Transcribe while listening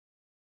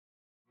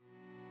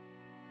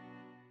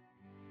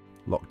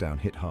Lockdown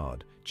hit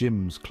hard.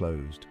 Gyms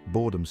closed.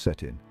 Boredom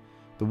set in.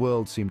 The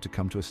world seemed to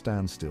come to a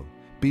standstill.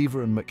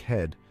 Beaver and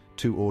McHead,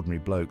 two ordinary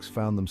blokes,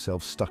 found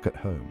themselves stuck at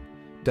home.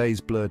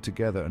 Days blurred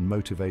together and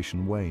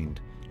motivation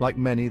waned. Like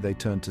many, they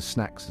turned to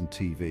snacks and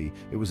TV.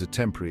 It was a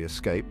temporary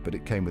escape, but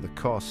it came with a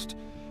cost.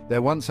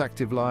 Their once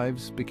active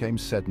lives became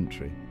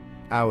sedentary.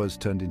 Hours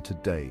turned into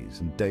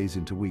days, and days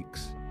into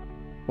weeks.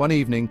 One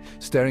evening,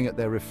 staring at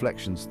their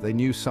reflections, they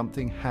knew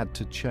something had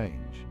to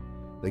change.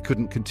 They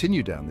couldn't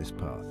continue down this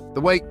path.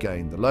 The weight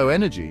gain, the low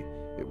energy,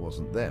 it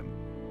wasn't them.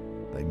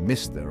 They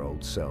missed their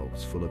old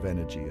selves, full of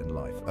energy and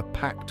life. A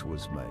pact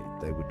was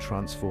made. They would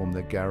transform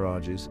their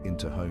garages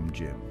into home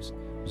gyms.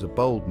 It was a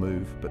bold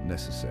move, but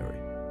necessary.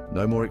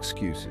 No more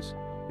excuses.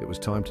 It was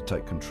time to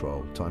take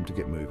control, time to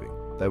get moving.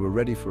 They were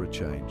ready for a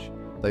change.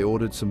 They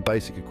ordered some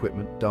basic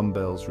equipment,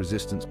 dumbbells,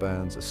 resistance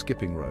bands, a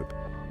skipping rope.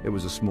 It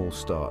was a small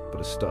start,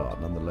 but a start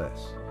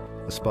nonetheless.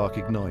 A spark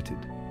ignited.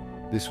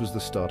 This was the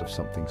start of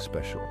something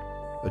special,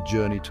 a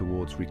journey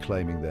towards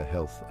reclaiming their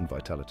health and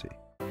vitality.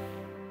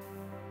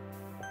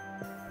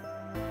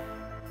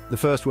 The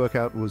first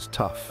workout was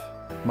tough.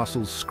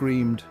 Muscles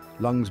screamed,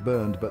 lungs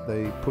burned, but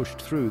they pushed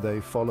through.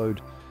 They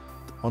followed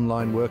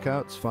online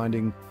workouts,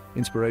 finding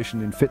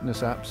inspiration in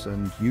fitness apps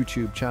and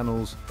YouTube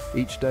channels.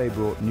 Each day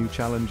brought new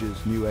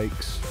challenges, new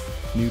aches,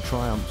 new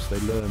triumphs. They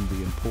learned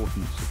the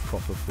importance of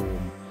proper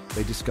form.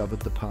 They discovered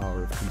the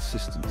power of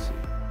consistency.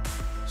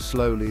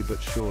 Slowly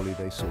but surely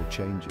they saw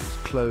changes.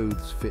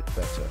 Clothes fit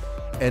better.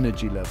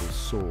 Energy levels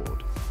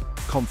soared.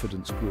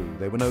 Confidence grew.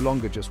 They were no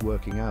longer just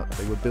working out,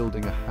 they were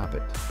building a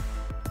habit.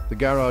 The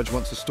garage,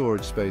 once a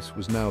storage space,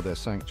 was now their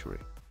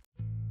sanctuary.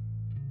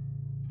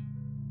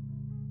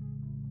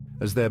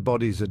 As their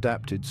bodies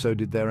adapted, so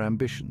did their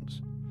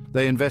ambitions.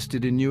 They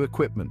invested in new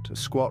equipment, a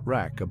squat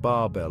rack, a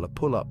barbell, a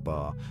pull-up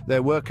bar.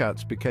 Their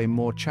workouts became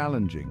more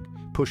challenging,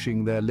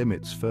 pushing their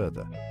limits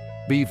further.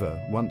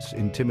 Beaver, once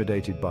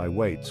intimidated by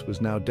weights,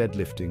 was now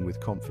deadlifting with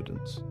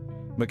confidence.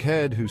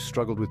 McHead, who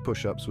struggled with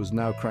push-ups, was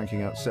now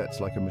cranking out sets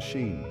like a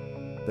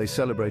machine. They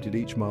celebrated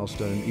each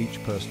milestone,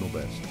 each personal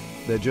best.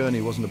 Their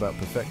journey wasn't about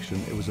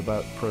perfection, it was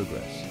about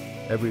progress.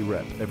 Every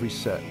rep, every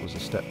set was a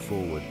step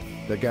forward.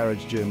 Their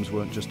garage gyms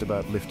weren't just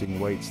about lifting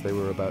weights, they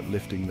were about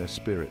lifting their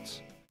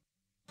spirits.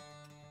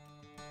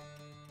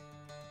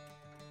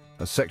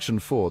 Section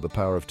 4, the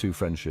power of true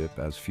friendship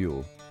as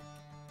fuel.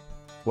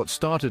 What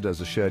started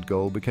as a shared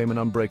goal became an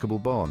unbreakable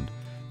bond.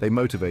 They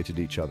motivated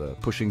each other,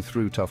 pushing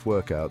through tough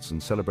workouts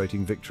and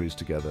celebrating victories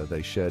together.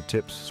 They shared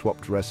tips,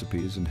 swapped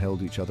recipes, and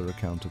held each other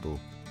accountable.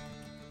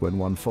 When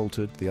one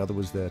faltered, the other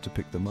was there to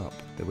pick them up.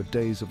 There were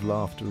days of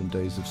laughter and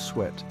days of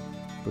sweat,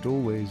 but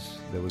always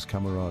there was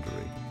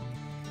camaraderie.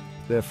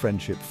 Their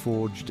friendship,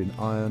 forged in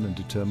iron and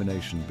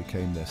determination,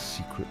 became their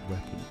secret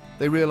weapon.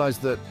 They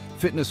realized that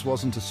fitness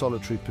wasn't a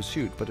solitary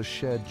pursuit, but a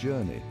shared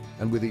journey,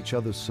 and with each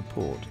other's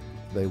support,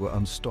 they were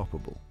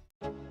unstoppable.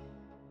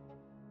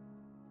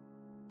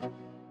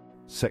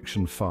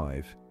 Section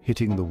 5,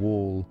 hitting the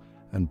wall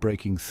and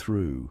breaking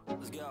through.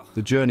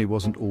 The journey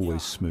wasn't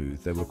always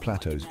smooth. There were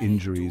plateaus,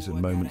 injuries,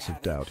 and moments of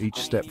doubt. Each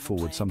step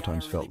forward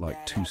sometimes felt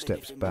like 2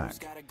 steps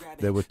back.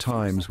 There were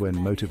times when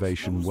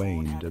motivation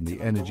waned and the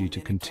energy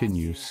to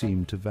continue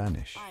seemed to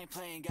vanish.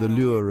 The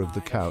lure of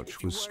the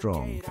couch was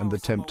strong, and the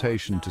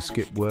temptation to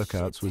skip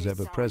workouts was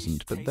ever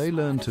present, but they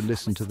learned to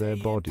listen to their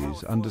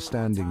bodies,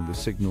 understanding the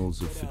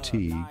signals of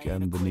fatigue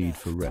and the need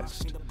for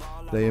rest.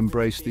 They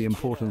embraced the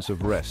importance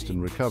of rest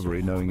and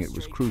recovery, knowing it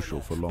was crucial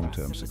for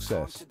long-term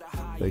success.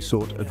 They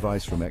sought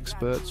advice from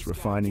experts,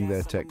 refining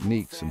their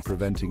techniques and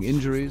preventing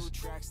injuries.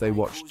 They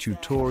watched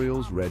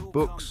tutorials, read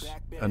books,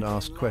 and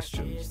asked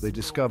questions. They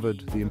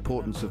discovered the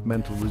importance of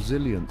mental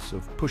resilience,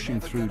 of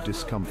pushing through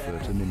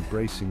discomfort and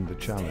embracing the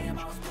challenge.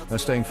 Now,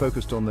 staying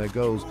focused on their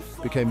goals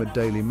became a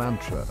daily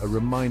mantra, a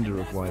reminder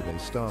of why they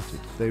started.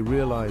 They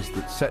realized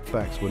that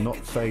setbacks were not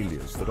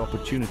failures, but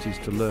opportunities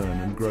to learn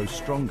and grow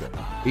stronger.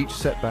 Each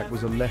setback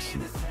was a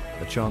lesson,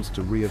 a chance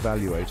to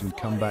reevaluate and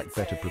come back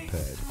better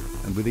prepared.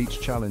 And with each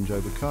challenge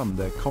overcome,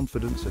 their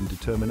confidence and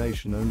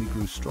determination only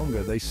grew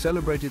stronger. They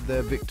celebrated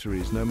their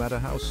victories, no matter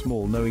how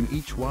small, knowing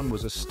each one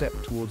was a step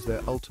towards their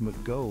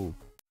ultimate goal.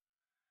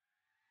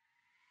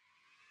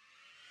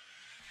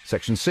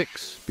 Section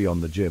 6,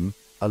 beyond the gym,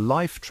 a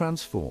life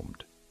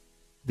transformed.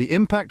 The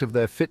impact of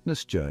their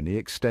fitness journey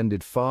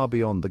extended far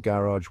beyond the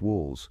garage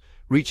walls,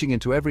 reaching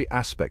into every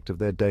aspect of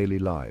their daily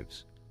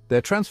lives.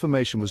 Their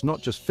transformation was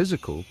not just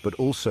physical, but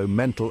also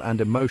mental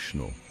and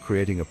emotional,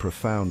 creating a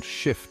profound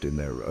shift in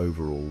their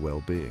overall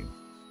well-being.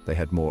 They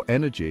had more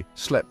energy,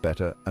 slept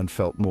better, and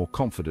felt more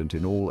confident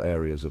in all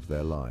areas of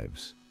their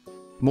lives.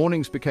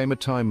 Mornings became a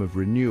time of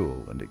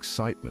renewal and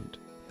excitement.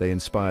 They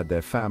inspired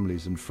their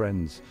families and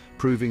friends,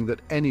 proving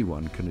that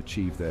anyone can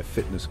achieve their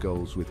fitness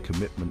goals with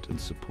commitment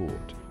and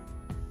support.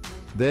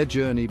 Their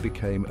journey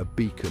became a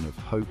beacon of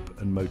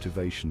hope and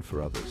motivation for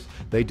others.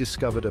 They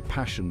discovered a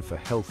passion for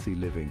healthy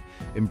living,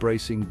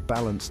 embracing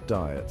balanced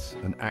diets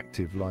and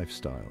active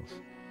lifestyles.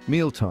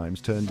 Mealtimes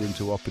turned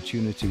into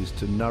opportunities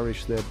to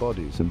nourish their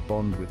bodies and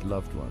bond with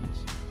loved ones.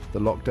 The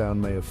lockdown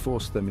may have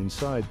forced them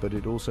inside, but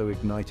it also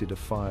ignited a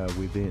fire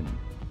within.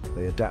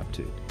 They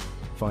adapted,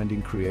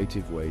 finding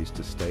creative ways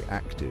to stay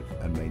active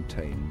and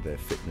maintain their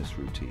fitness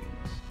routines.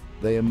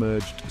 They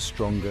emerged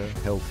stronger,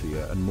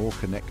 healthier, and more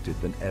connected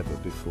than ever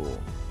before.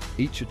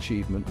 Each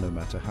achievement, no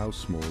matter how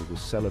small,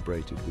 was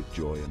celebrated with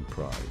joy and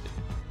pride.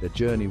 Their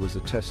journey was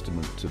a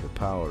testament to the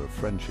power of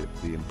friendship,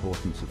 the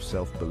importance of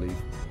self-belief,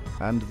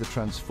 and the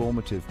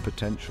transformative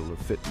potential of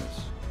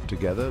fitness.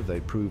 Together, they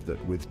proved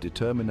that with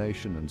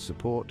determination and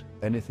support,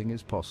 anything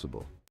is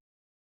possible.